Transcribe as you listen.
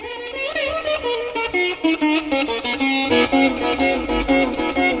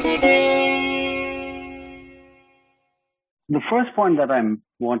first point that I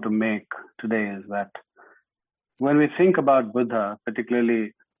want to make today is that when we think about Buddha,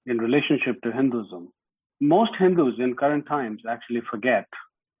 particularly in relationship to Hinduism, most Hindus in current times actually forget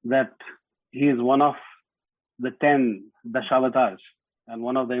that he is one of the 10 Dashavatars and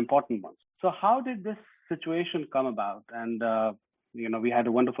one of the important ones. So how did this situation come about? And, we had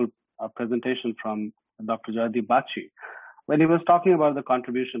a wonderful presentation from Dr. Jaydeep Bagchi when he was talking about the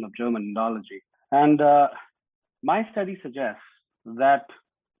contribution of German Indology. And my study suggests that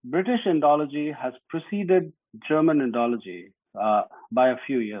British Indology has preceded German Indology by a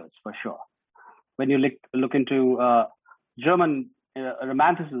few years, for sure. When you look into German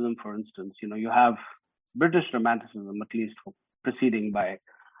Romanticism, for instance, you have British Romanticism at least preceding by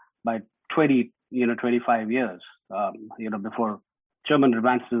 20, 25 years, before German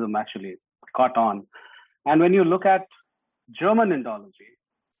Romanticism actually caught on. And when you look at German Indology,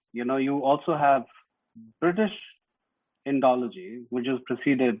 you also have British Indology, which is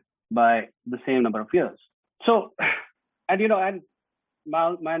preceded by the same number of years. So, and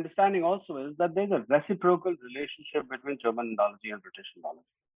my understanding also is that there's a reciprocal relationship between German Indology and British Indology.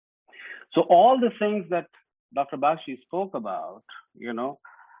 So all the things that Dr. Bagchi spoke about,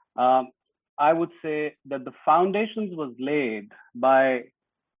 I would say that the foundations was laid by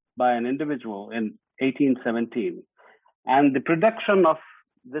an individual in 1817, and the production of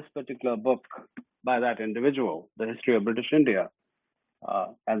this particular book by that individual, The History of British India,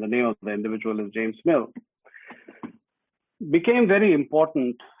 and the name of the individual is James Mill, became very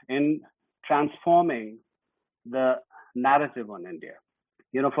important in transforming the narrative on India.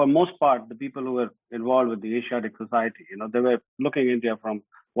 For most part, the people who were involved with the Asiatic Society, they were looking at India from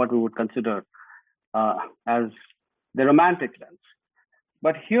what we would consider as the romantic lens.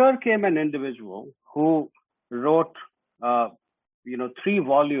 But here came an individual who wrote, 3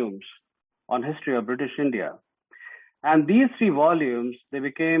 volumes on history of British India. And these 3 volumes, they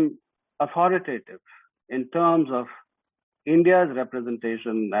became authoritative in terms of India's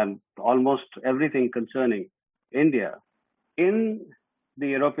representation and almost everything concerning India in the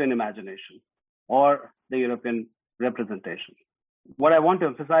European imagination or the European representation. What I want to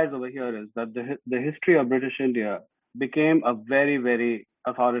emphasize over here is that the history of British India became a very, very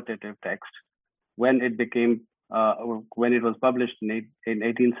authoritative text when it was published in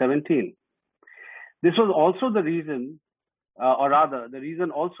 1817. This was also the reason, the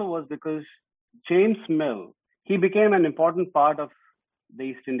reason also was because James Mill, he became an important part of the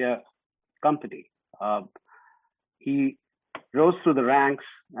East India Company. He rose through the ranks,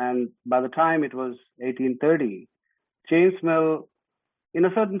 and by the time it was 1830, James Mill, in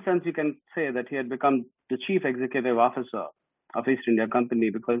a certain sense, you can say that he had become the chief executive officer of East India Company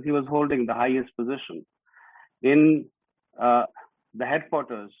because he was holding the highest position in the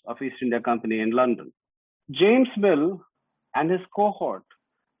headquarters of East India Company in London. James Mill and his cohort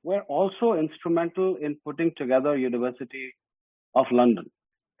were also instrumental in putting together University of London.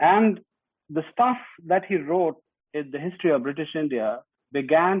 And the stuff that he wrote in the history of British India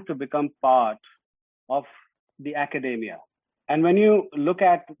began to become part of the academia. And when you look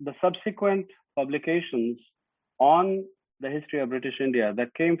at the subsequent publications on the history of British India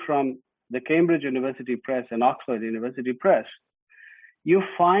that came from the Cambridge University Press and Oxford University Press, you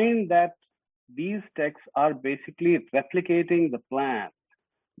find that these texts are basically replicating the plan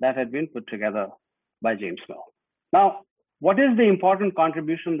that had been put together by James Mill. Now, what is the important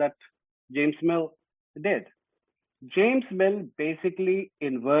contribution that James Mill did? James Mill basically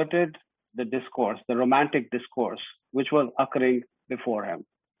inverted the discourse, the romantic discourse, which was occurring before him.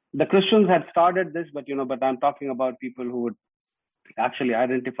 The Christians had started this, but I'm talking about people who would actually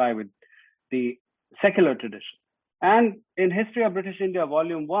identify with the secular tradition. And in History of British India,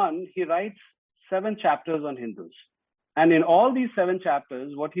 Volume 1, he writes 7 chapters on Hindus. And in all these 7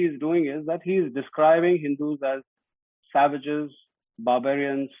 chapters, what he is doing is that he is describing Hindus as savages,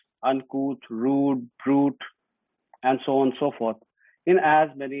 barbarians, uncouth, rude, brute, and so on and so forth, in as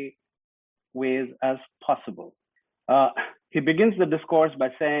many ways as possible. He begins the discourse by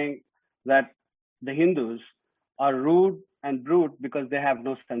saying that the Hindus are rude and brute because they have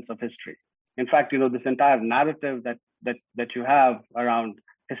no sense of history. In fact, this entire narrative that you have around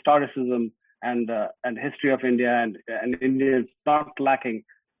historicism and history of India and India is not lacking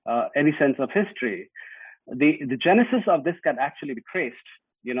any sense of history. The genesis of this can actually be traced,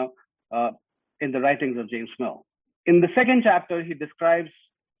 in the writings of James Mill. In the 2nd chapter, he describes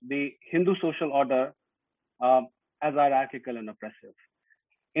the Hindu social order as hierarchical and oppressive.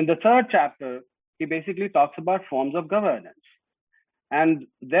 In the 3rd chapter, he basically talks about forms of governance. And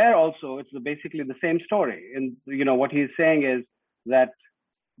there also, it's basically the same story. And what he's saying is that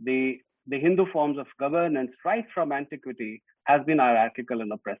the Hindu forms of governance right from antiquity has been hierarchical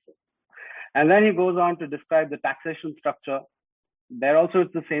and oppressive. And then he goes on to describe the taxation structure. There also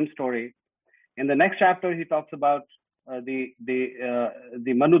it's the same story. In the next chapter, he talks about the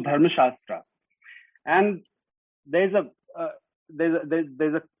Manu Dharma Shastra, and there's a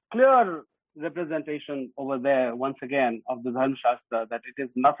clear representation over there once again of the Dharma Shastra, that it is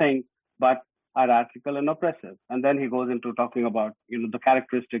nothing but hierarchical and oppressive. And then he goes into talking about the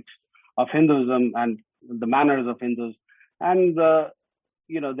characteristics of Hinduism and the manners of Hindus, and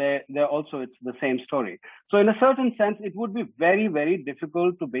they're also, it's the same story. So in a certain sense, it would be very, very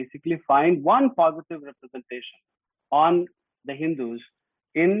difficult to basically find one positive representation on the Hindus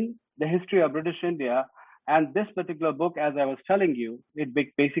in the history of British India. And this particular book, as I was telling you, it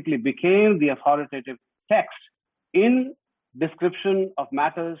basically became the authoritative text in description of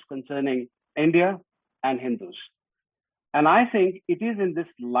matters concerning India and Hindus. And I think it is in this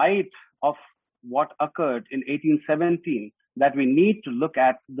light of what occurred in 1817 that we need to look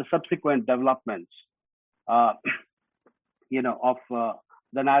at the subsequent developments, of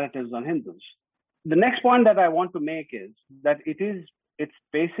the narratives on Hindus. The next point that I want to make is that it's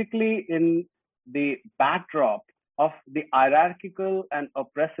basically in the backdrop of the hierarchical and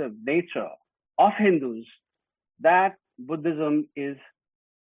oppressive nature of Hindus that Buddhism is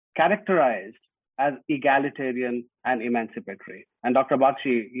characterized as egalitarian and emancipatory. And Dr.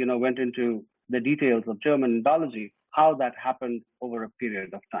 Bakshi, went into the details of German Indology, how that happened over a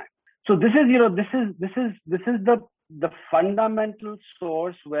period of time. So this is the fundamental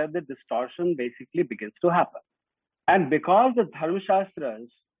source where the distortion basically begins to happen. And because the Dharma Shastras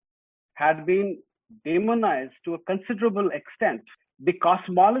had been demonized to a considerable extent, the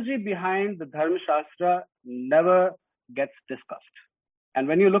cosmology behind the Dharma Shastra never gets discussed. And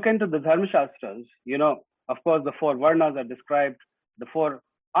when you look into the Dharma Shastras, of course, the 4 Varnas are described, the 4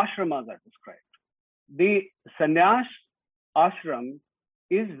 ashramas are described. The sannyas ashram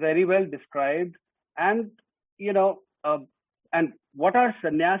is very well described, and and what are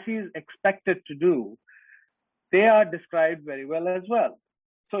sannyasis expected to do, they are described very well as well.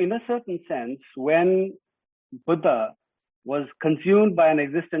 So in a certain sense, when Buddha was consumed by an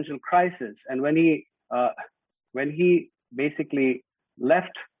existential crisis, and when he basically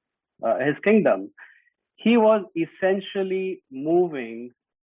left his kingdom, he was essentially moving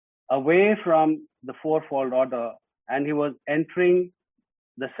away from the fourfold order, and he was entering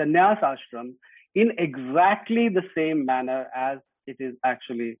the sannyas ashram in exactly the same manner as it is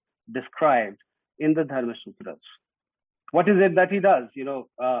actually described in the Dharma Sutras. What is it that he does?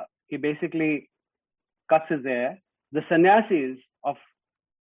 He basically cuts his hair. The sannyasis of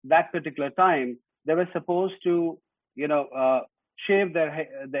that particular time, they were supposed to, shave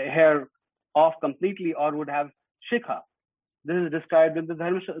their hair off completely, or would have shikha. This is described in the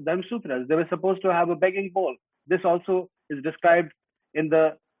Dharma Sutras. They were supposed to have a begging bowl. This also is described in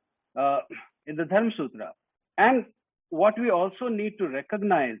the Dharma Sutra. And what we also need to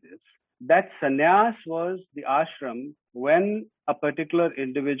recognize is that sannyas was the ashram when a particular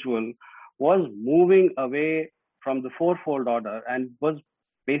individual was moving away from the fourfold order and was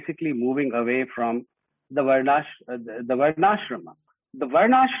basically moving away from the varnashrama. The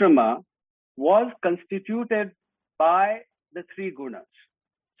varnashrama was constituted by the 3 gunas.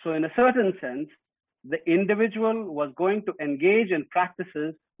 So in a certain sense, the individual was going to engage in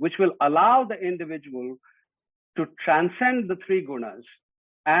practices which will allow the individual to transcend the 3 gunas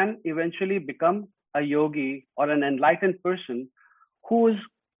and eventually become a yogi or an enlightened person who is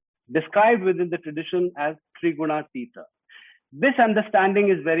described within the tradition as Trigunatita. This understanding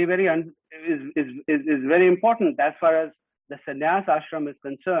is very, very very important as far as the sannyas ashram is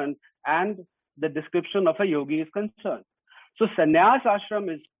concerned and the description of a yogi is concerned. So sannyas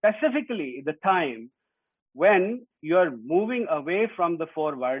ashram is specifically the time when you are moving away from the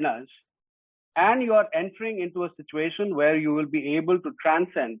 4 varnas and you are entering into a situation where you will be able to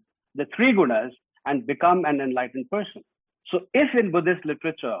transcend the 3 gunas and become an enlightened person. So if in Buddhist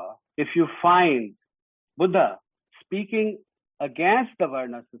literature, if you find Buddha speaking against the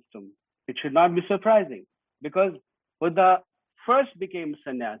Varna system, it should not be surprising, because Buddha first became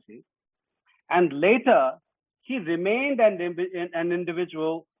sannyasi and later he remained an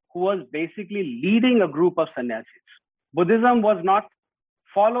individual who was basically leading a group of sannyasis. Buddhism was not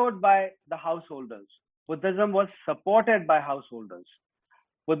followed by the householders. Buddhism was supported by householders.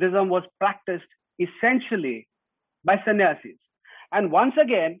 Buddhism was practiced essentially by sannyasis. And once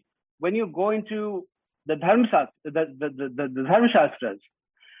again, when you go into the Dharma Shastras,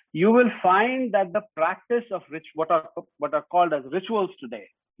 you will find that the practice of what are called as rituals today,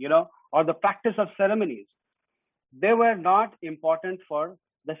 or the practice of ceremonies, they were not important for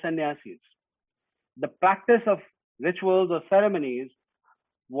the sannyasis. The practice of rituals or ceremonies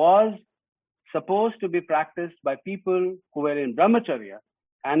was supposed to be practiced by people who were in brahmacharya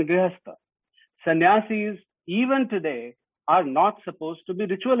and grihastha. Sannyasis, even today, are not supposed to be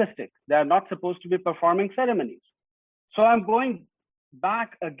ritualistic. They are not supposed to be performing ceremonies. So I'm going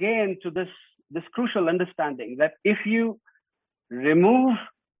back again to this crucial understanding that if you remove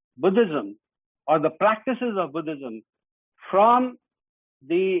Buddhism or the practices of Buddhism from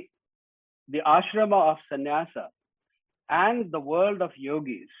the ashrama of sannyasa and the world of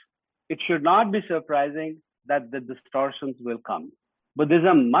yogis, it should not be surprising that the distortions will come.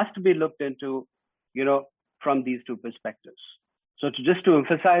 Buddhism must be looked into, from these two perspectives. So just to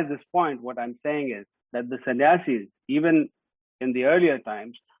emphasize this point, what I'm saying is that the sannyasis, even in the earlier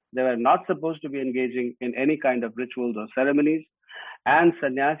times, they were not supposed to be engaging in any kind of rituals or ceremonies, and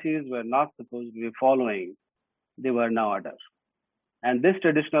sannyasis were not supposed to be following the Varna order. And this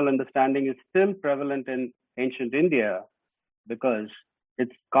traditional understanding is still prevalent in ancient India because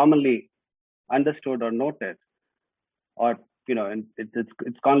it's commonly understood or noted, or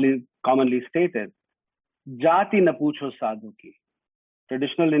it's commonly stated, Jati na pucho sadhu ki.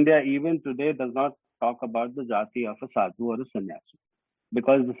 Traditional India even today does not talk about the jati of a sadhu or a sannyasi,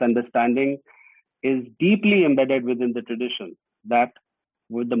 because this understanding is deeply embedded within the tradition that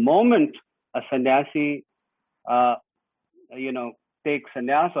with the moment a sannyasi takes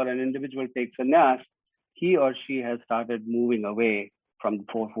sannyas, or an individual takes sannyas, he or she has started moving away from the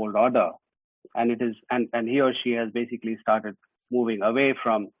fourfold order, and he or she has basically started moving away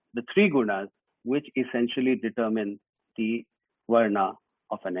from the three gunas, which essentially determine the varna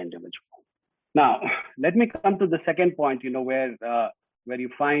of an individual. Now, let me come to the second point, where you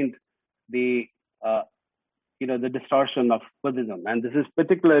find the the distortion of Buddhism, and this is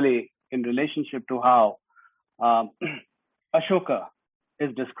particularly in relationship to how Ashoka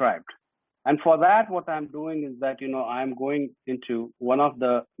is described. And for that, what I'm doing is that I'm going into one of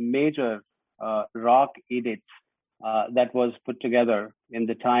the major rock edicts that was put together in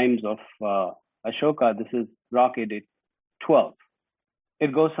the times of Ashoka. This is Rock Edict 12.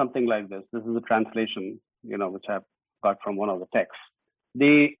 It goes something like this. This is a translation, which I've got from one of the texts.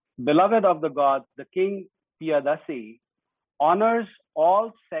 The beloved of the gods, the king Piyadasi, honors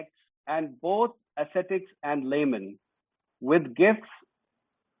all sects and both ascetics and laymen with gifts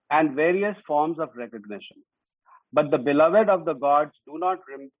and various forms of recognition. But the beloved of the gods do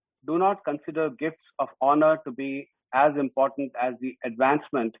not consider gifts of honor to be as important as the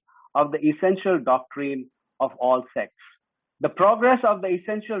advancement of the essential doctrine of all sects. The progress of the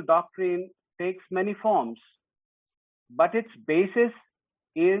essential doctrine takes many forms, but its basis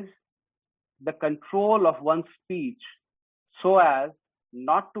is the control of one's speech so as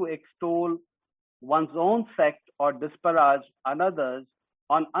not to extol one's own sect or disparage another's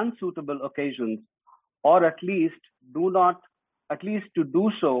on unsuitable occasions, or at least to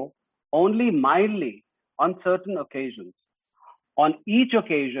do so only mildly on certain occasions. On each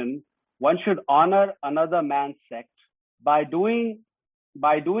occasion, one should honor another man's sect. By doing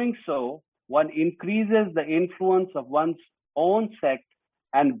so, one increases the influence of one's own sect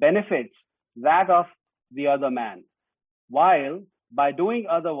and benefits that of the other man, while by doing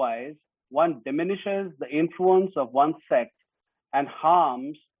otherwise, one diminishes the influence of one's sect and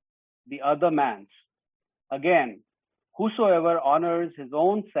harms the other man's. Again, whosoever honors his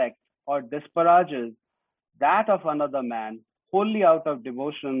own sect or disparages that of another man wholly out of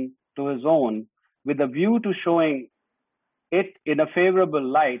devotion to his own, with a view to showing it in a favorable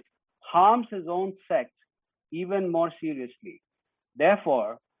light, harms his own sect even more seriously.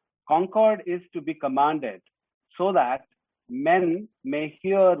 Therefore, concord is to be commanded so that men may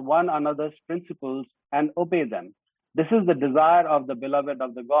hear one another's principles and obey them. This is the desire of the beloved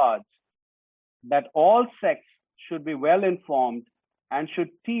of the gods, that all sects should be well informed and should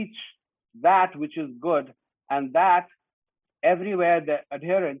teach that which is good, and that everywhere their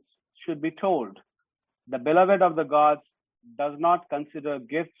adherents should be told. The beloved of the gods does not consider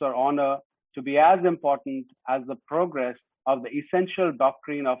gifts or honor to be as important as the progress of the essential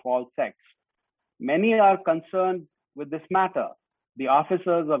doctrine of all sects. Many are concerned with this matter: the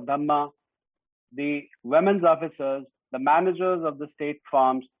officers of Dhamma, the women's officers, the managers of the state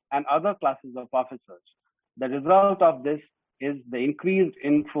farms, and other classes of officers. The result of this is the increased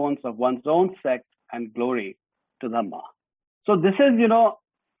influence of one's own sect and glory to Dhamma. So this is,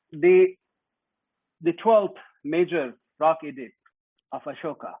 the 12th major rock edict of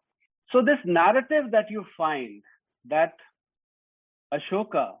Ashoka. So this narrative that you find that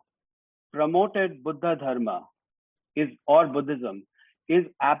Ashoka promoted Buddha Dharma or Buddhism is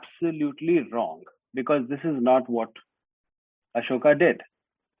absolutely wrong, because this is not what Ashoka did.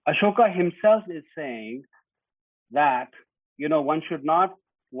 Ashoka himself is saying that one should not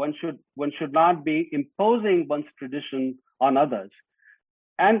be imposing one's tradition on others.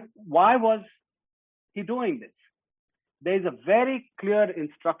 And why was he doing this? There is a very clear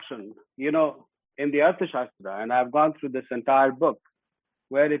instruction, in the Arthashastra, and I've gone through this entire book,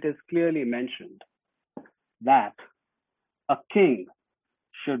 where it is clearly mentioned that a king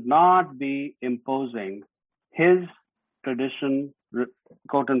should not be imposing his tradition,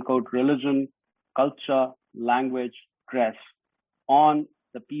 quote unquote, religion, culture, language, dress on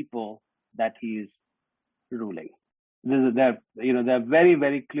the people that he is ruling. There are very,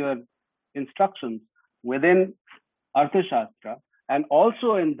 very clear instructions within Arthashastra and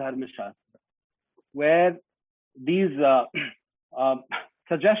also in Dharmashastra, where these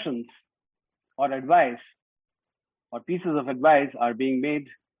suggestions or advice or pieces of advice are being made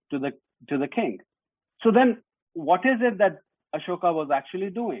to the king. So then, what is it that Ashoka was actually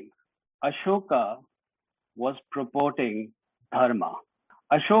doing? Ashoka was purporting dharma.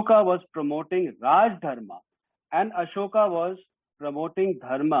 Ashoka was promoting Raj Dharma, and Ashoka was promoting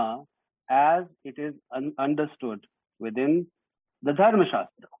dharma as it is understood within the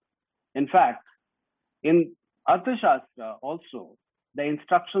Dharmashastra. In fact, in Arthashastra also, the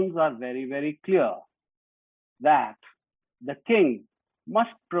instructions are very, very clear that the king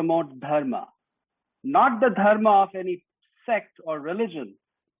must promote dharma, not the dharma of any sect or religion,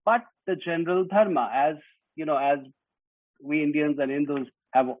 but the general dharma, as we Indians and Hindus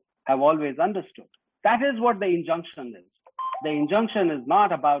have always understood. That is what the injunction is. The injunction is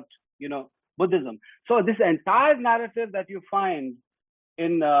not about Buddhism. So this entire narrative that you find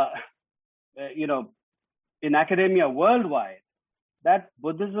in in academia worldwide, that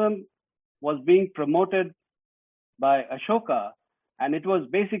Buddhism was being promoted by Ashoka, and it was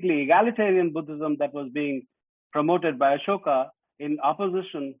basically egalitarian Buddhism that was being promoted by Ashoka in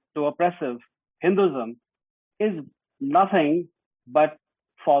opposition to oppressive Hinduism, is nothing but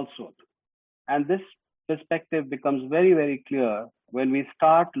falsehood. And this perspective becomes very, very clear when we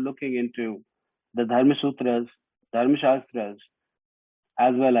start looking into the Dharma Sutras, Dharma Shastras,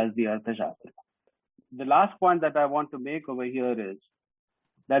 as well as the Arthashastra. The last point that I want to make over here is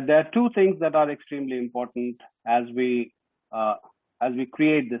that there are two things that are extremely important as we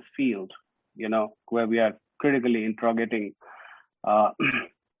create this field, where we are critically interrogating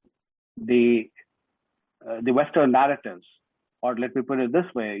the Western narratives, or let me put it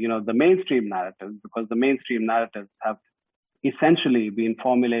this way, the mainstream narratives, because the mainstream narratives have essentially been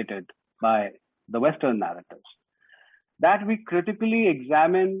formulated by the Western narratives, that we critically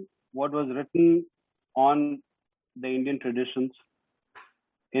examine what was written on the Indian traditions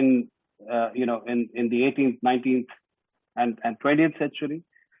in the 18th, 19th, and 20th century,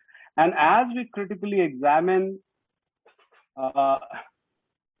 and as we critically examine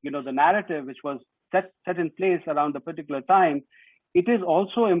the narrative which was set in place around a particular time, it is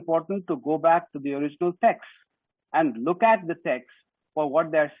also important to go back to the original text and look at the text for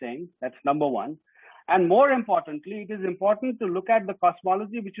what they're saying. That's number one. And more importantly, it is important to look at the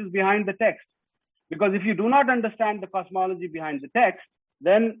cosmology which is behind the text. Because if you do not understand the cosmology behind the text,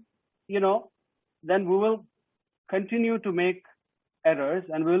 then we will continue to make errors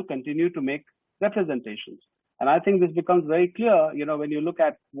and we will continue to make representations. And I think this becomes very clear, when you look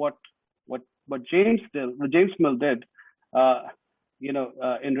at what James Mill did,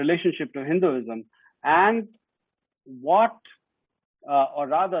 in relationship to Hinduism, and or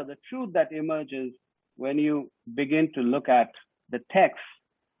rather the truth that emerges when you begin to look at the text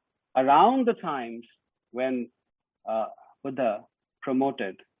around the times when Buddha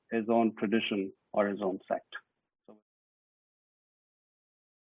promoted his own tradition or his own sect.